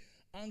bit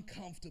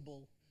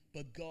uncomfortable,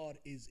 but God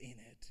is in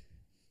it.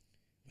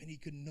 When He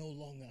could no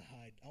longer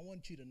hide. I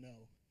want you to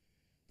know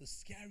the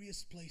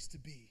scariest place to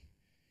be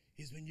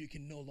is when you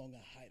can no longer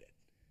hide it.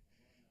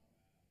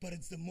 But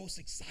it's the most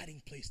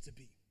exciting place to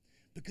be.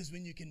 Because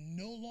when you can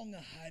no longer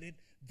hide it,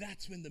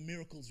 that's when the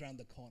miracle's around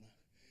the corner.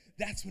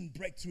 That's when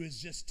breakthrough has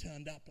just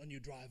turned up on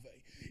your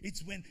driveway.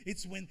 It's when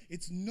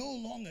it's no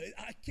longer,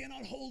 I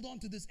cannot hold on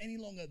to this any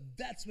longer.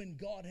 That's when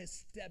God has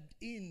stepped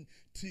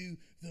into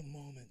the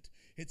moment.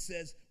 It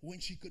says, when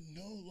she could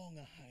no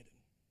longer hide it,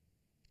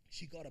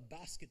 she got a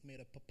basket made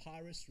of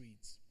papyrus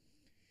reeds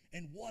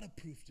and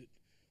waterproofed it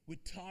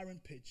with tar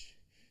and pitch.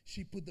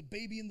 She put the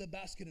baby in the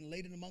basket and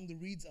laid it among the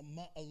reeds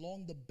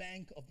along the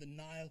bank of the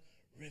Nile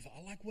River.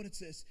 I like what it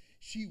says.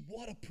 She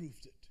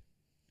waterproofed it.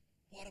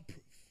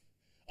 Waterproof.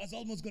 I was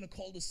almost going to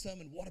call this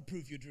sermon,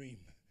 Waterproof Your Dream.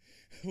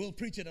 We'll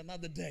preach it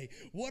another day.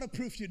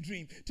 Waterproof your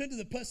dream. Turn to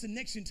the person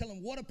next to you and tell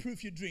them,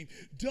 waterproof your dream.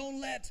 Don't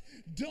let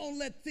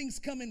things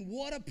come in.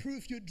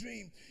 Waterproof your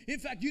dream. In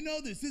fact, you know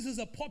this. This is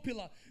a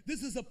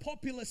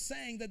popular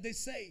saying that they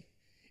say.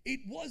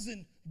 It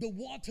wasn't the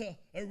water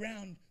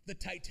around the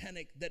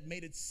Titanic that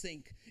made it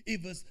sink.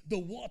 It was the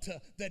water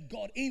that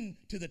got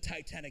into the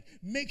Titanic.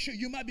 Make sure,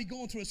 you might be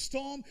going through a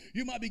storm.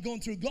 You might be going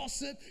through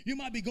gossip. You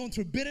might be going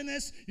through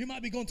bitterness. You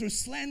might be going through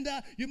slander.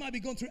 You might be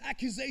going through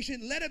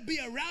accusation. Let it be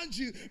around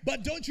you,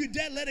 but don't you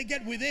dare let it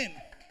get within.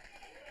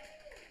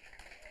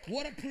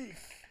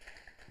 Waterproof.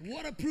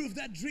 Waterproof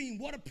that dream.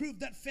 Waterproof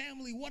that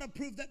family.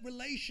 Waterproof that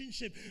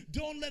relationship.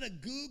 Don't let a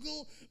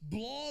Google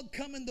blog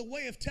come in the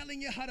way of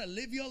telling you how to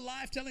live your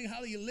life, telling you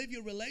how you live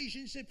your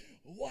relationship.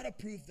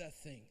 Waterproof that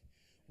thing.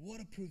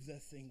 Waterproof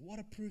that thing.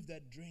 Waterproof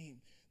that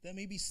dream. There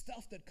may be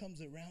stuff that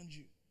comes around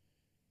you,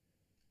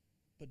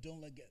 but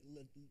don't let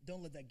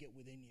that get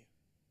within you.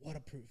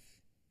 Waterproof.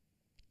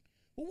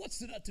 Well, what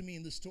stood out to me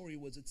in the story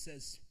was it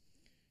says,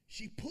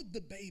 she put the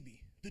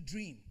baby, the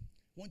dream.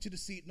 I want you to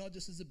see it not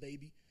just as a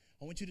baby.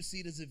 I want you to see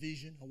it as a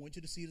vision. I want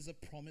you to see it as a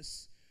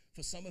promise.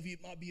 For some of you,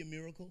 it might be a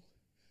miracle.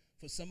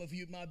 For some of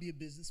you, it might be a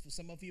business. For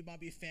some of you, it might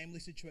be a family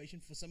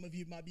situation. For some of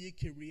you, it might be a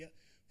career.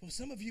 For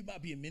some of you, it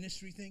might be a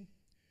ministry thing.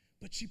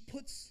 But she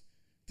puts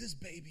this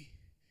baby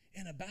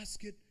in a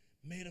basket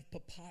made of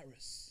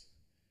papyrus.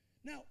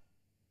 Now,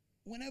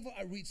 whenever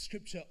I read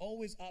scripture, I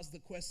always ask the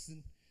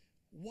question,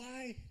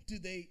 why do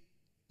they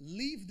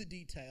leave the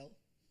detail?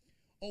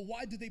 Or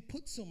why do they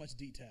put so much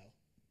detail?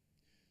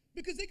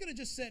 Because they could have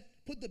just said,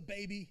 put the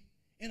baby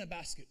in a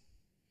basket,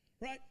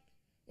 right?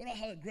 We're going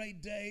to have a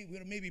great day. We're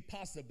going to maybe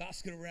pass the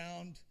basket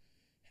around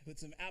with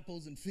some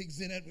apples and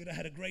figs in it. We'd have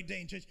had a great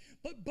day in church.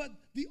 But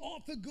the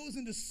author goes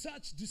into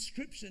such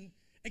description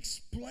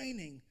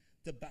explaining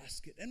the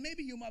basket. And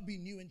maybe you might be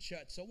new in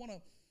church, so I want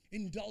to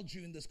indulge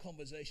you in this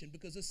conversation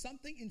because there's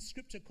something in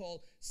Scripture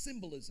called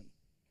symbolism.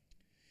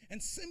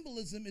 And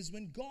symbolism is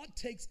when God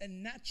takes a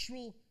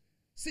natural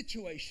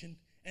situation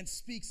and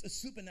speaks a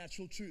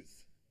supernatural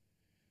truth.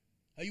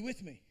 Are you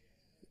with me?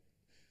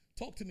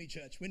 Talk to me,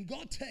 church. When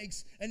God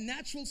takes a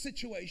natural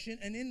situation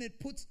and in it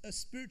puts a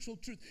spiritual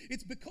truth,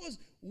 it's because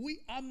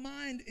our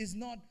mind is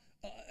not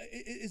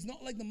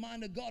like the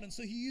mind of God, and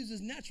so he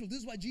uses natural. This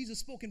is why Jesus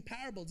spoke in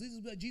parables. This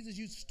is why Jesus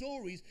used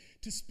stories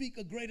to speak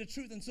a greater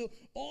truth. And so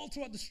all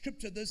throughout the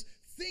Scripture, there's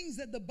things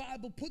that the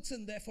Bible puts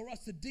in there for us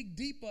to dig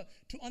deeper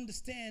to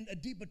understand a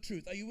deeper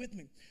truth. Are you with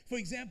me? For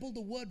example,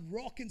 the word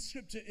rock in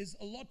Scripture is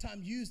a lot of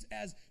time used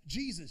as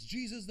Jesus.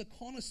 Jesus the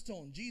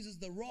cornerstone. Jesus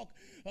the rock,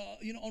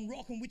 on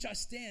rock on which I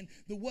stand.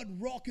 The word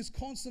rock is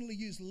constantly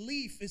used.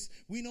 Leaf is,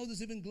 we know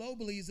this even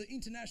globally, is an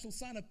international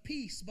sign of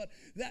peace, but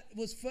that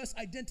was first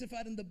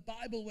identified in the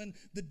Bible when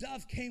the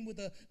dove came with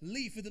a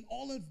leaf, with an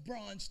olive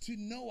branch to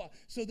Noah.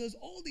 So there's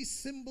all these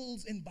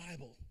symbols in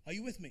Bible. Are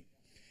you with me?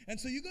 And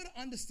so you got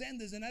to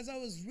understand this. And as I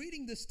was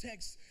reading this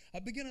text, I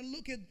began to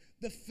look at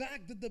the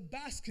fact that the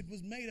basket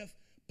was made of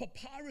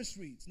papyrus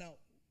reeds. Now,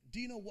 do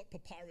you know what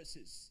papyrus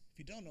is? If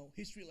you don't know,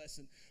 history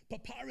lesson.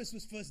 Papyrus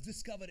was first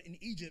discovered in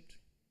Egypt,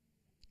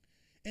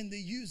 and they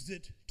used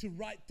it to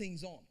write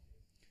things on.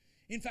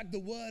 In fact, the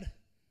word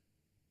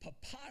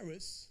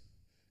papyrus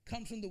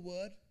comes from the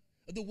word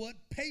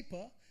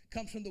paper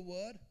comes from the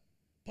word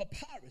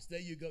papyrus. There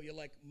you go. You're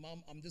like,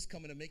 Mom, I'm just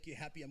coming to make you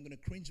happy. I'm going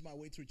to cringe my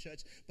way through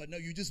church. But no,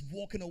 you're just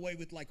walking away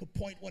with like a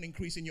 0.1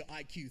 increase in your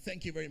IQ.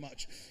 Thank you very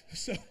much.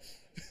 So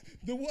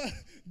the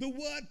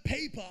word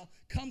paper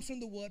comes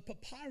from the word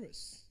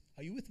papyrus.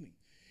 Are you with me?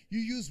 You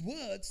use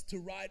words to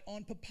write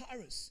on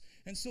papyrus.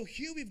 And so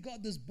here we've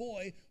got this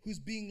boy who's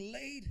being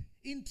laid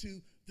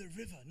into the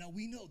river. Now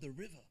we know the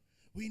river.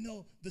 We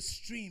know the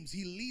streams.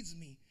 He leads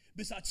me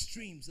beside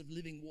streams of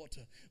living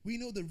water. We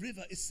know the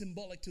river is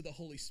symbolic to the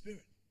Holy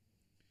Spirit.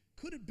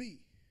 Could it be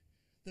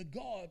that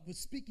God was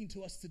speaking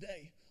to us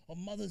today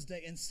on Mother's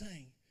Day and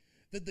saying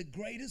that the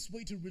greatest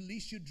way to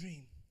release your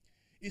dream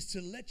is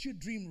to let your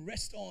dream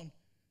rest on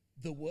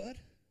the Word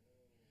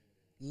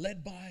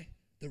led by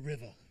the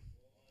river?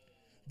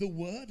 The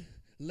Word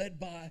led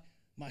by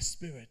my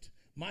Spirit.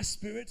 My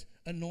Spirit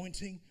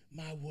anointing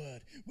my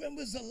Word. When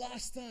was the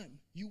last time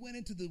you went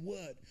into the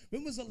Word?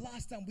 When was the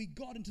last time we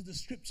got into the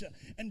Scripture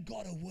and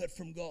got a word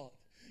from God?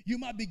 You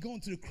might be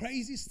going through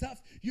crazy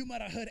stuff. You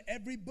might have heard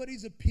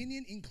everybody's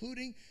opinion,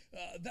 including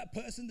that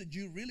person that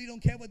you really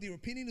don't care what their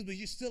opinion is, but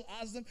you still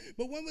ask them.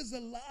 But when was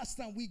the last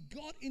time we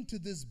got into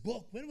this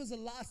book? When was the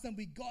last time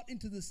we got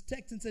into this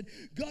text and said,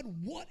 God,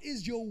 what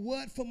is your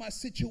word for my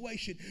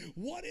situation?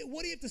 What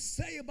do you have to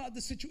say about the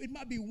situation? It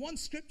might be one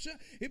scripture.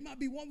 It might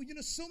be one.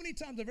 So many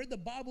times I've read the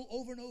Bible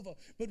over and over.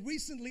 But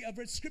recently I've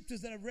read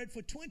scriptures that I've read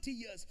for 20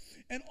 years.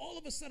 And all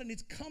of a sudden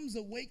it comes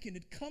awakened.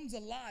 It comes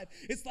alive.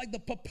 It's like the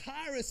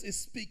papyrus is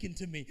speaking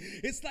to me.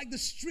 It's like the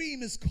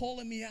stream is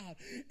calling me out.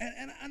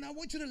 And I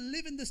want you to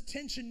live in this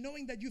tension,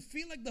 knowing that you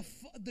feel like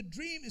the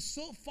dream is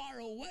so far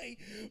away,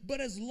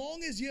 but as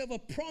long as you have a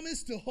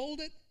promise to hold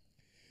it,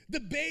 the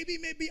baby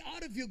may be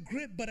out of your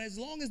grip, but as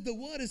long as the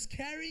word is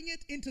carrying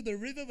it into the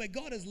river where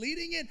God is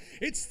leading it,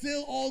 it's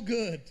still all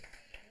good.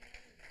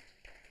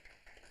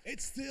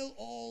 It's still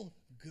all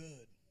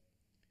good.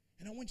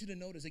 And I want you to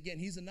notice, again,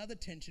 here's another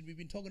tension. We've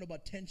been talking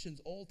about tensions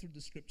all through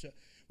the Scripture.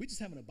 We're just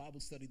having a Bible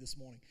study this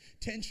morning.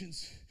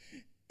 Tensions.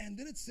 And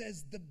then it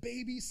says, the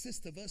baby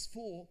sister, verse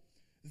 4,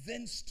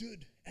 then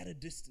stood at a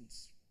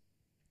distance.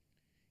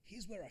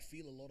 Here's where I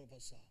feel a lot of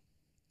us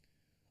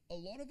are. A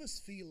lot of us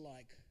feel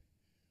like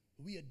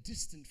we are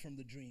distant from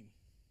the dream.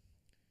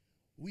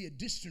 We are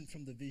distant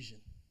from the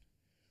vision.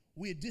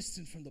 We are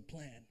distant from the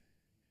plan.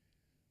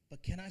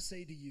 But can I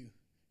say to you,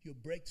 your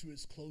breakthrough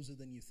is closer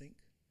than you think.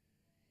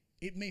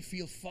 It may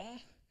feel far,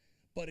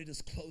 but it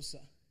is closer.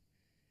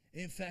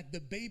 In fact, the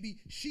baby,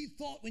 she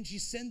thought when she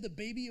sent the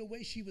baby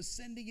away, she was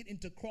sending it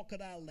into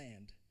crocodile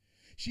land.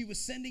 She was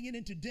sending it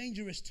into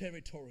dangerous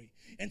territory.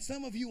 And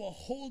some of you are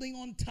holding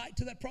on tight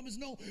to that promise.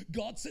 No,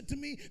 God said to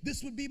me,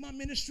 this would be my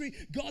ministry.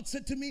 God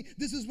said to me,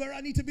 this is where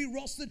I need to be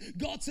rostered.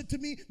 God said to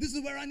me, this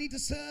is where I need to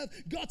serve.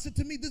 God said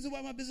to me, this is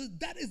where my business.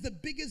 That is the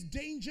biggest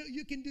danger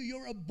you can do.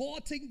 You're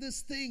aborting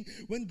this thing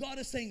when God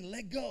is saying,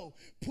 let go.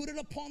 Put it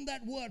upon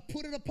that word.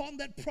 Put it upon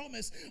that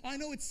promise. I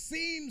know it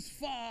seems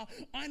far.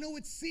 I know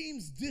it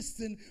seems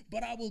distant,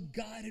 but I will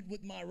guide it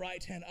with my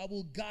right hand. I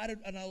will guide it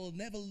and I will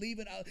never leave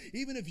it out.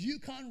 Even if you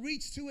can't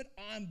reach to it,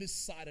 I'm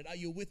beside it. Are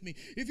you with me?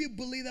 If you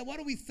believe that, why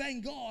don't we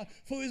thank God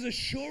for his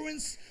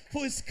assurance,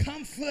 for his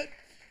comfort,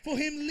 for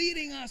him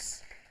leading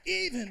us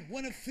even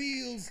when it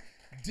feels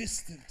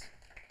distant.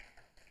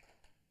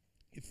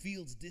 It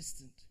feels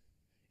distant.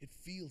 It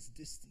feels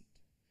distant.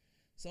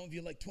 Some of you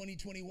are like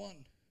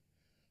 2021,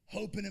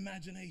 hope and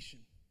imagination.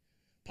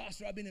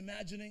 Pastor, I've been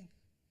imagining,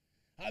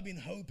 I've been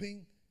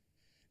hoping.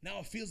 Now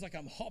it feels like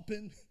I'm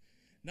hopping.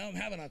 Now I'm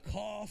having a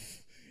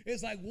cough.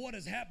 It's like, what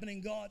is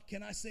happening, God?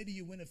 Can I say to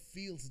you, when it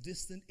feels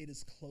distant, it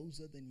is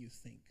closer than you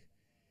think.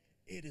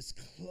 It is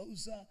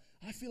closer.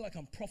 I feel like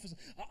I'm prophesying.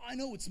 I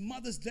know it's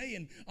Mother's Day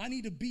and I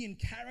need to be in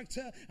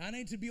character. I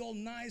need to be all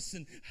nice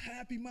and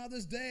happy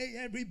Mother's Day,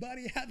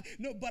 everybody.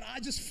 No, but I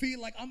just feel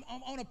like I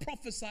want to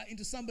prophesy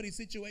into somebody's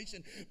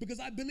situation, because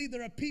I believe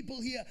there are people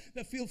here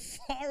that feel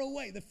far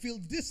away, that feel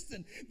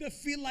distant, that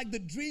feel like the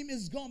dream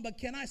is gone. But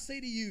can I say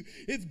to you,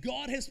 if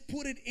God has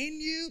put it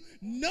in you,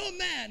 no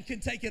man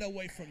can take it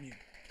away from you.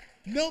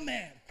 No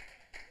man.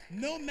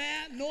 No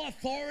man, no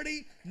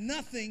authority,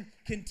 nothing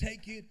can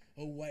take it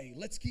away.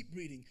 Let's keep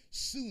reading.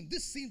 Soon,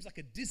 this seems like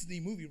a Disney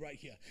movie right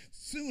here.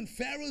 Soon,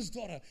 Pharaoh's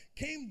daughter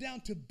came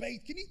down to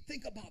bathe. Can you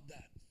think about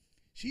that?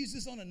 She's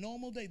just on a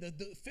normal day. The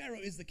Pharaoh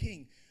is the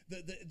king,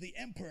 the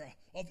emperor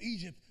of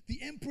Egypt. The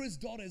emperor's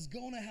daughter is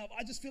going to have,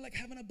 I just feel like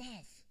having a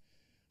bath.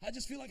 I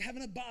just feel like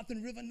having a bath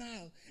in River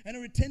Nile. And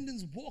her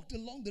attendants walked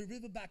along the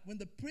river bank. When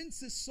the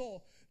princess saw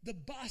the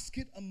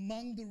basket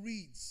among the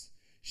reeds,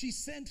 she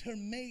sent her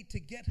maid to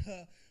get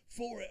her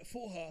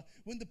for her.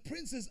 When the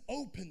princess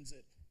opens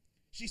it,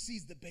 she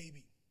sees the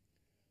baby.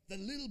 The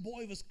little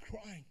boy was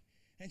crying,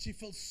 and she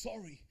felt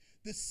sorry.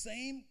 The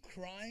same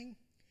crying,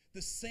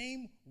 the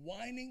same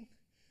whining,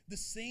 the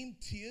same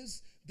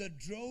tears that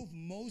drove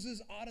Moses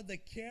out of the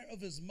care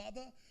of his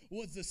mother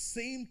was the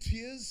same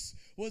tears,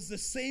 was the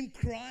same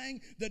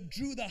crying that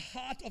drew the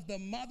heart of the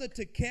mother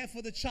to care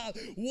for the child.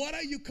 What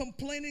are you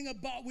complaining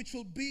about, which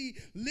will be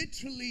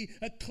literally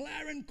a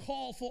clarion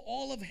call for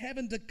all of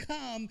heaven to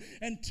come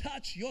and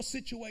touch your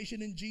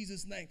situation in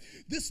Jesus' name?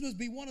 This must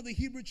be one of the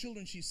Hebrew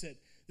children, she said.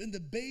 Then the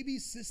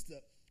baby's sister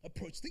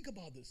approached. Think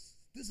about this.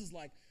 This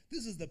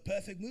is the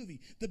perfect movie.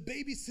 The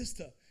baby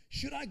sister.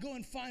 Should I go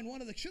and find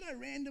one of the, should I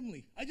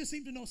randomly? I just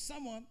seem to know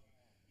someone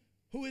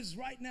who is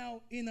right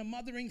now in a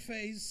mothering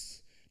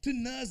phase to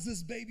nurse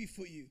this baby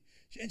for you.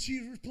 And she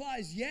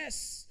replies,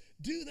 yes,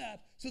 do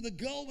that. So the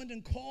girl went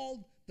and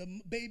called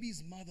the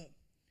baby's mother.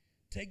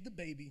 Take the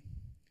baby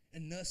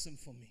and nurse him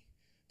for me.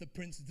 The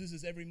prince, this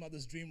is every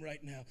mother's dream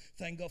right now.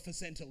 Thank God for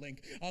Centrelink.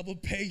 I will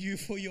pay you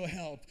for your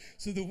help.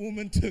 So the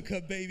woman took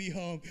her baby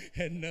home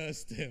and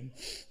nursed him.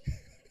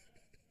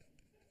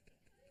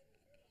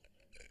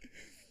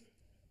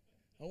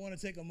 I want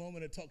to take a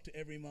moment to talk to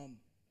every mom.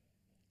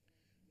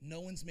 No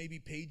one's maybe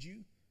paid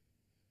you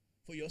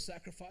for your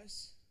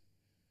sacrifice.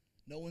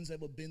 No one's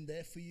ever been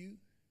there for you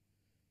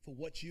for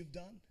what you've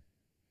done.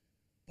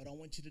 But I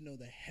want you to know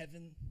that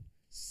heaven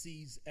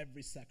sees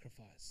every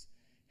sacrifice.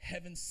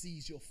 Heaven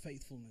sees your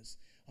faithfulness.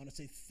 I want to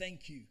say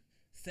thank you.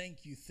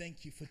 Thank you,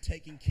 thank you for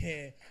taking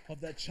care of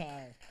that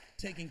child,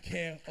 taking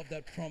care of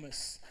that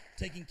promise,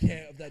 taking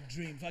care of that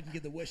dream. If I can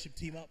get the worship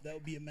team up, that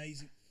would be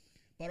amazing.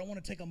 But I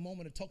want to take a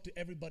moment to talk to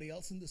everybody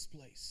else in this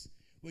place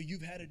where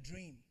you've had a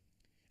dream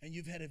and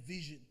you've had a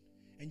vision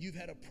and you've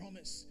had a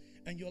promise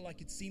and you're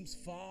like, it seems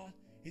far,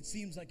 it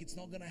seems like it's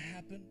not going to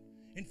happen.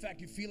 In fact,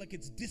 you feel like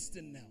it's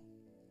distant now.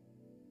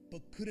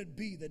 But could it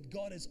be that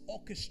God is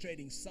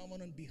orchestrating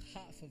someone on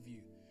behalf of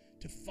you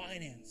to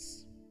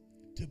finance,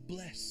 to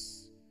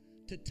bless,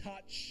 to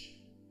touch,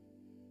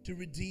 to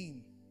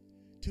redeem,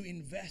 to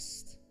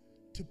invest,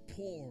 to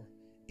pour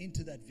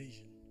into that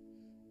vision?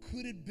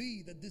 Could it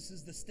be that this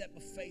is the step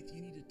of faith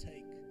you need to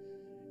take?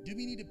 Do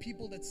we need a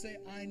people that say,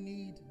 I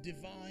need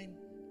divine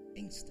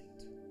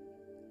instinct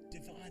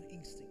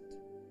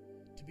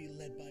to be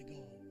led by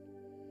God,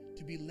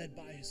 to be led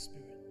by His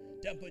Spirit?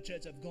 Temple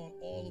Church, I've gone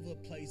all over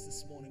the place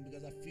this morning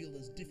because I feel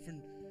there's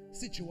different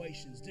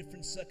situations,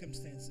 different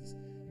circumstances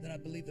that I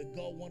believe that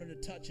God wanted to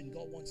touch and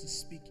God wants to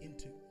speak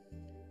into.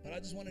 But I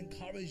just want to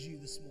encourage you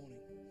this morning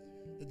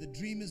that the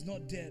dream is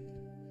not dead.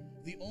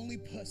 The only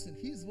person,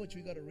 here's what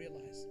you got to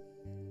realize.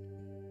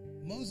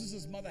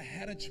 Moses' mother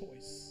had a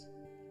choice.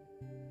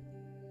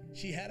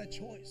 She had a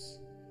choice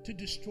to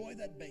destroy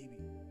that baby,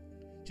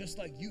 just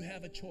like you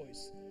have a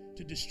choice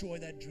to destroy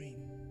that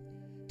dream,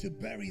 to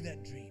bury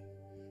that dream,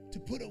 to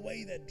put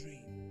away that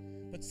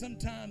dream. But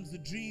sometimes the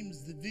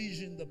dreams, the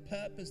vision, the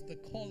purpose, the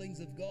callings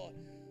of God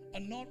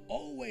are not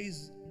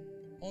always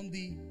on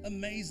the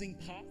amazing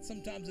path.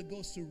 Sometimes it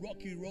goes through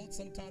rocky roads,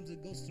 sometimes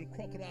it goes through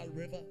Crocodile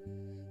River.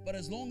 But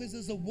as long as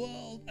there's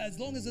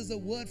a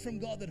word from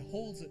God that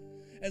holds it,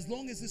 as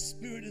long as His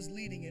Spirit is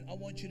leading it, I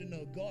want you to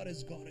know God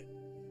has got it.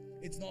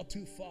 It's not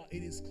too far,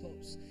 it is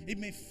close. It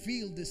may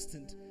feel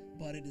distant,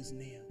 but it is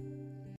near.